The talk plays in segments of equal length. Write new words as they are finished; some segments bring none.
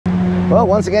Well,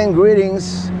 once again,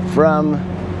 greetings from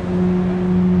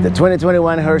the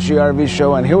 2021 Hershey RV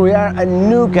show, and here we are at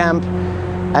NuCamp,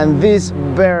 and this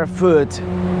barefoot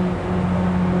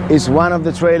is one of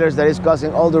the trailers that is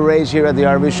causing all the rage here at the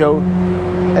RV show.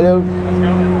 Hello.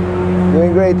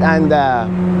 Doing great, and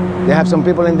they have some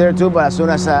people in there too, but as soon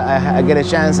as I get a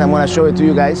chance, I'm gonna show it to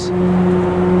you guys.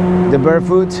 The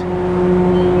barefoot.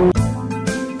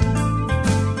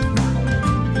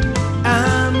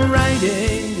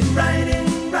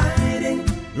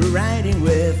 Riding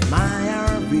with my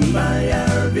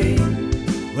RV,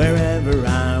 wherever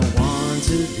I want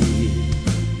to be,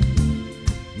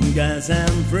 'cause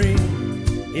I'm free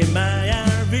in my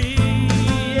RV.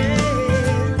 Yeah.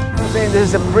 I'm saying this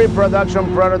is a pre-production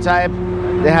prototype.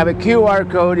 They have a QR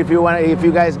code if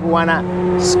you guys wanna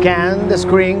scan the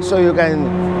screen so you can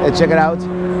check it out.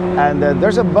 And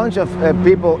there's a bunch of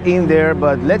people in there,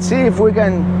 but let's see if we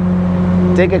can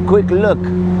take a quick look.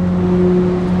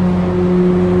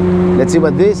 Let's see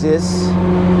what this is.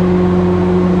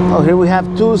 Oh, here we have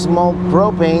two small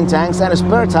propane tanks and a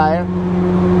spare tire.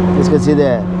 You can see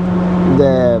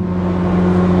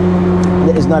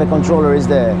it's not a controller, it's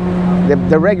the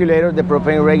regulator, the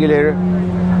propane regulator.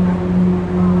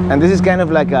 And this is kind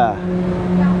of like a...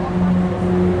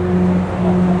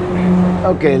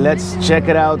 Okay, let's check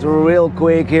it out real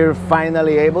quick here.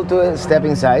 Finally able to step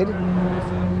inside.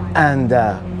 And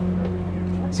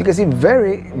as you can see,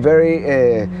 very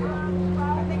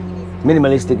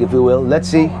minimalistic, if you will. Let's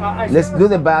see. Let's do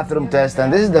the bathroom test.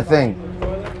 And this is the thing.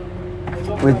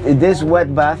 With this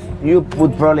wet bath, you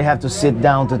would probably have to sit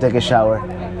down to take a shower.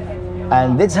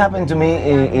 And this happened to me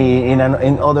in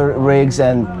other rigs,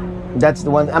 and that's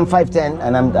the one. I'm 5'10",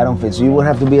 and I don't fit. So you would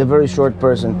have to be a very short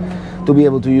person to be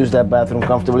able to use that bathroom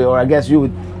comfortably. Or I guess you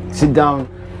would sit down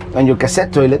on your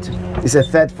cassette toilet. It's a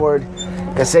Thetford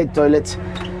cassette toilet,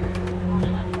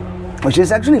 which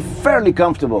is actually fairly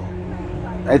comfortable.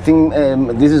 I think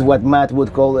this is what Matt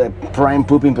would call a prime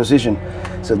pooping position.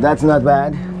 So that's not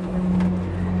bad.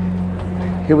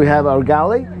 Here we have our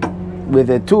galley with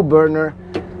a 2-burner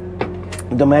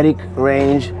Dometic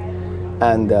range,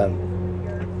 and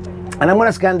I'm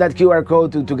gonna scan that QR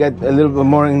code to get a little bit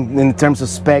more in terms of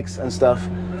specs and stuff.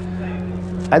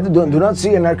 I do not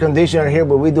see an air conditioner here,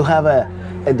 but we do have a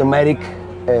Dometic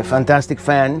fantastic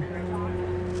fan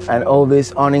and all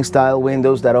these awning style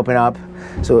windows that open up.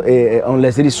 So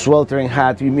unless it is sweltering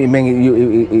hot, it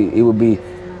would be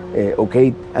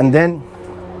okay. And then,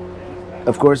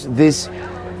 of course, this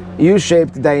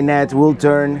U-shaped dinette will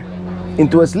turn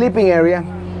into a sleeping area.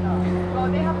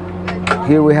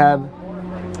 Here we have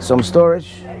some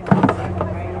storage.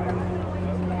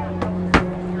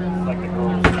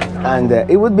 And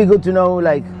it would be good to know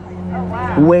like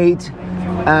weight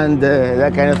and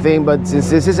that kind of thing, but since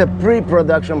this is a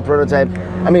pre-production prototype,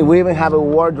 I mean, we even have a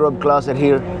wardrobe closet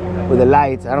here with a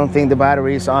light. I don't think the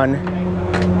battery is on.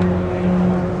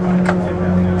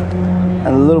 And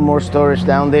a little more storage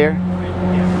down there.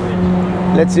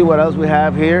 Let's see what else we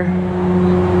have here.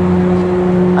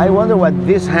 I wonder what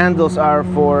these handles are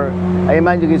for. I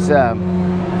imagine it's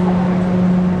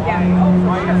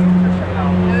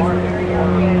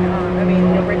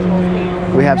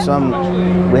we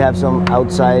have some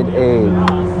outside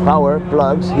power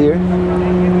plugs here.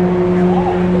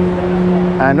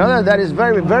 Another that is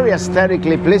very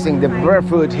aesthetically pleasing, the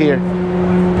barefoot here.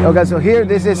 Okay, so here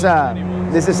this is a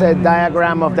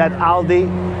diagram of that Aldi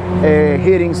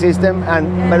heating system, and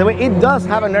by the way, it does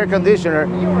have an air conditioner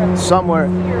somewhere.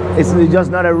 It's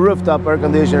just not a rooftop air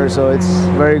conditioner, so it's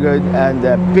very good. And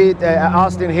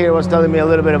Austin here was telling me a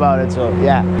little bit about it, so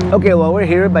yeah. Okay, well, we're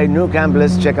here by NuCamp.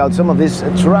 Let's check out some of these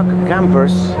truck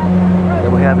campers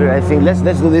that we have here. I think let's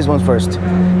do this one first.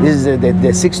 This is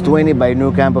the 620 by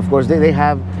NuCamp. Of course, they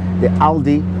have the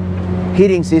Aldi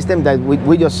heating system that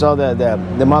we just saw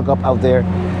the mock-up out there.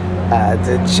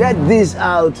 Check this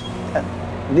out.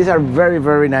 These are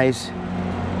very nice.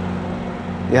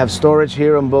 You have storage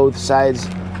here on both sides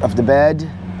of the bed.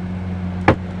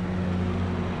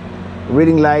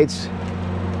 Reading lights.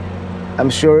 I'm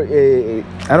sure,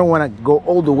 I don't want to go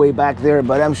all the way back there,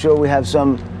 but I'm sure we have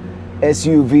some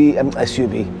SUV.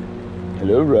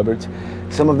 Hello, Robert.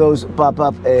 Some of those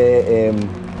pop-up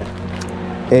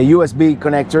USB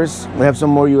connectors. We have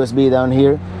some more USB down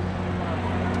here.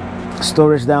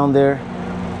 Storage down there.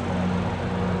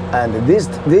 And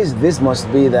this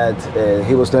must be that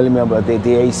he was telling me about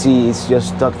the AC. It's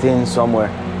just tucked in somewhere,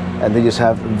 and they just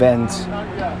have vents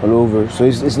all over. So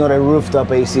it's not a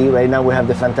rooftop AC. Right now we have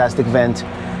the fantastic vent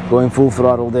going full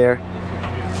throttle there.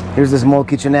 Here's the small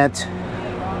kitchenette.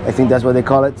 I think that's what they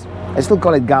call it. I still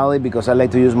call it galley because I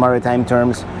like to use maritime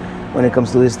terms when it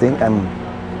comes to this thing.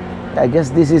 I guess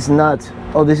this is not,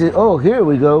 oh, this is, oh, here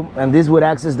we go. And this would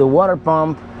access the water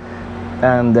pump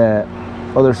and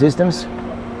other systems.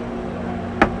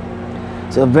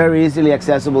 So very easily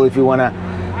accessible if you want to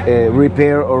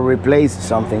repair or replace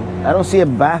something. I don't see a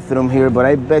bathroom here, but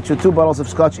I bet you 2 bottles of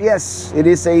scotch. Yes, it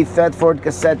is a Thetford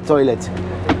cassette toilet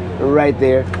right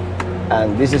there.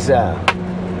 And this is a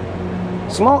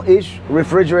small-ish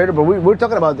refrigerator, but we're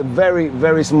talking about a very,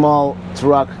 very small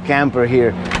truck camper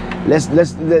here.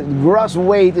 The gross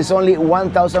weight is only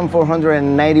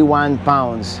 1,491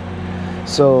 pounds.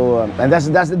 So, and that's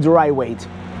the dry weight.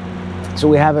 So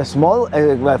we have a small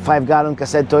 5-gallon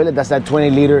cassette toilet. That's that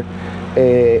 20-liter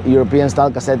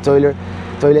European-style cassette toilet.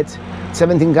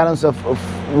 17 gallons of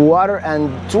water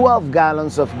and 12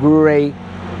 gallons of gray,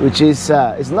 which is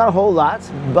it's not a whole lot,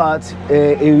 but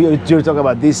if you're talking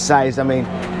about this size, I mean,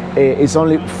 it's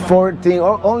only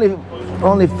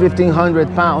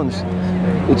 1,500 pounds,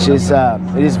 which is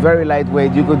it is very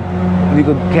lightweight. You could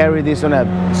carry this on a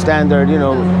standard, you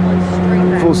know,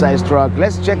 full-size truck.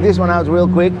 Let's check this one out real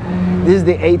quick. This is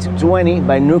the 820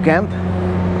 by NuCamp.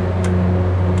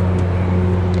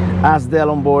 Asdel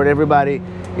on board. Everybody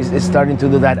is starting to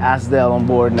do that Asdel on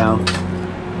board now.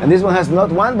 And this one has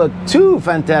not 1 but 2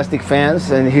 fantastic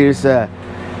fans. And here's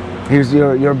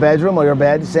your bedroom or your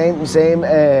bed. Same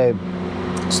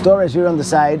storage here on the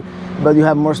side, but you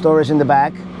have more storage in the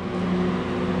back.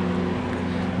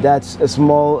 That's a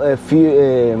small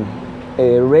radio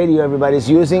everybody's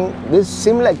using. This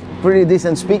seem like pretty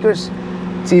decent speakers.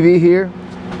 TV here.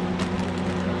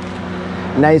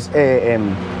 Nice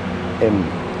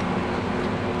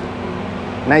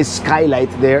nice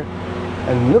skylight there.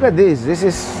 And look at this. This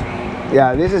is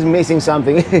missing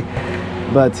something.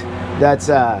 But that's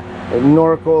a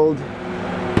Norcold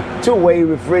 2-way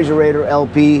refrigerator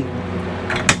LP,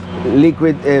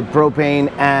 liquid propane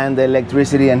and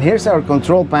electricity. And here's our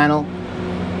control panel.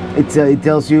 It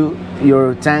tells you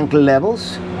your tank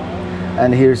levels.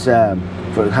 And here's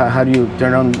for how do you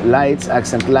turn on lights,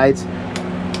 accent lights.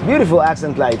 Beautiful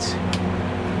accent lights.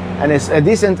 And it's a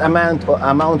decent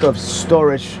amount of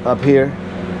storage up here.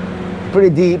 Pretty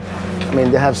deep. I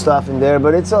mean, they have stuff in there,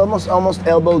 but it's almost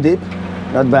elbow deep.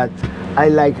 Not bad. I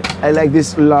like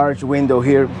this large window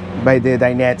here by the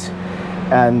dinette,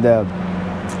 and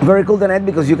very cool dinette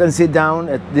because you can sit down.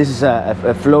 This is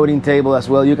a floating table as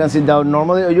well. You can sit down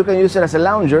normally, or you can use it as a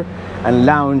lounger and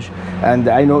lounge. And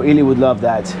I know Illy would love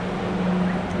that.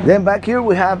 Then back here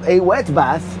we have a wet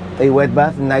bath,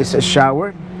 nice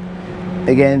shower.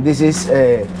 Again, this is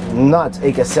not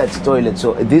a cassette toilet,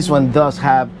 so this one does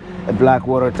have a black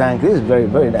water tank. This is very,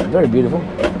 very nice, very beautiful.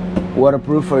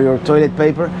 Waterproof for your toilet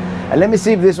paper. And let me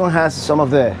see if this one has some of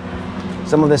the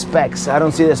specs. I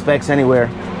don't see the specs anywhere.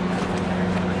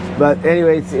 But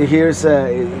anyway, here's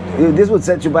this would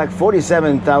set you back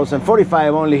 47,000,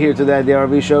 45 only here today at the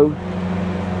RV show.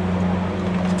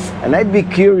 And I'd be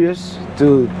curious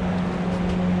to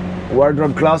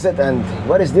wardrobe closet. And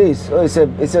what is this? Oh,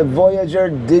 it's a Voyager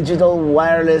digital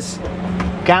wireless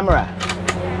camera.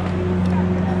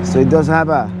 So it does have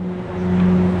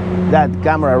that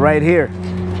camera right here.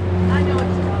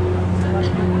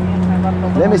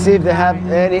 Let me see if they have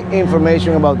any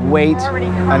information about weight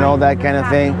and all that kind of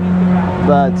thing.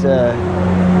 But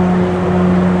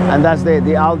and that's the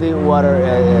Aldi water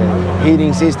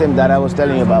heating system that I was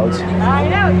telling you about. I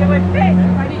know, you would fit.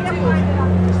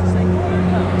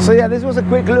 So yeah, this was a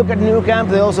quick look at NuCamp.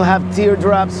 They also have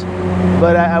teardrops,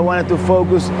 but I wanted to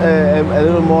focus a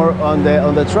little more on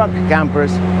the truck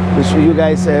campers, which you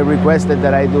guys requested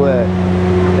that I do a.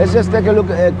 Let's just take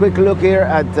a quick look here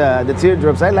at the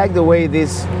teardrops. I like the way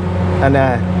this, and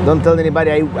don't tell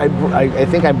anybody. I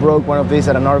think I broke one of these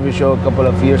at an RV show a couple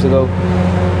of years ago.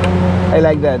 I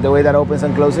like the way that opens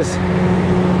and closes.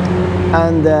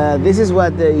 And this is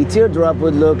what the teardrop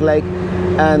would look like.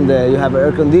 And you have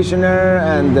air conditioner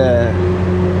and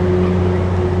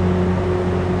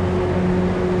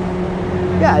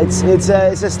yeah, it's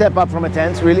a step up from a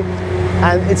tent, really.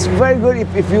 And it's very good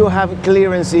if you have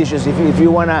clearance issues, if you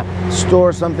want to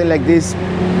store something like this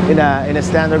in a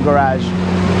standard garage.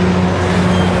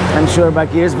 I'm sure back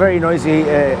here it's very noisy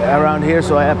around here,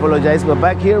 so I apologize. But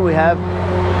back here we have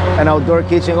an outdoor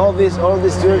kitchen. All these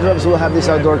teardrops will have this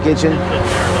outdoor kitchen,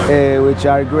 which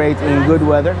are great in good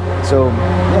weather. So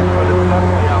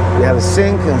yeah, we have a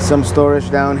sink and some storage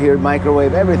down here,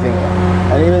 microwave, everything,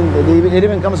 and it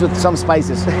even comes with some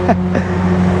spices.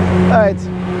 All right,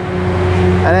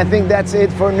 and I think that's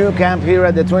it for NuCamp here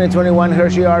at the 2021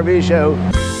 Hershey RV show.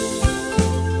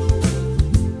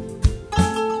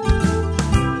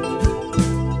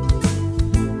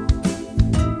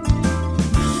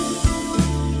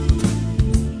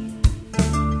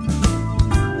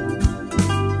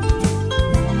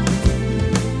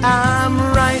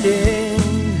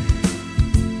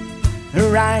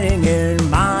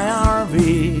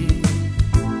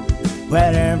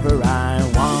 wherever I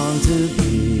want to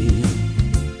be.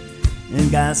 And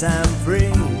 'cause I'm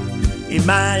free in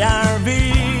my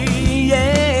RV.